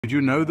Did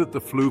you know that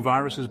the flu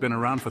virus has been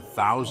around for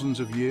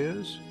thousands of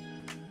years?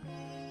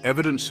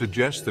 Evidence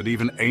suggests that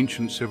even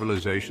ancient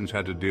civilizations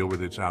had to deal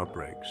with its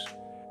outbreaks.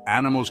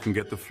 Animals can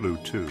get the flu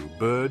too.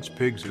 Birds,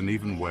 pigs, and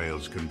even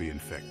whales can be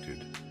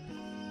infected.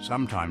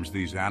 Sometimes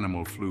these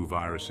animal flu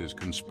viruses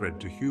can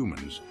spread to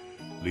humans,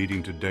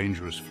 leading to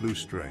dangerous flu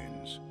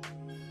strains.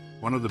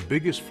 One of the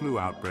biggest flu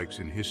outbreaks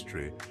in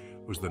history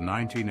was the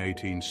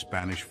 1918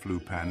 Spanish flu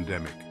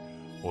pandemic,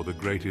 or the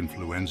Great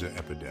Influenza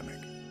Epidemic.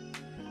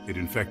 It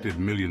infected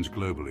millions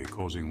globally,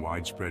 causing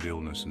widespread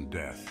illness and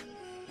death.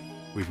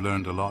 We've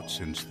learned a lot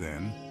since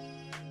then,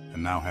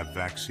 and now have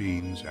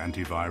vaccines,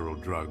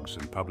 antiviral drugs,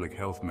 and public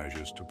health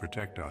measures to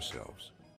protect ourselves.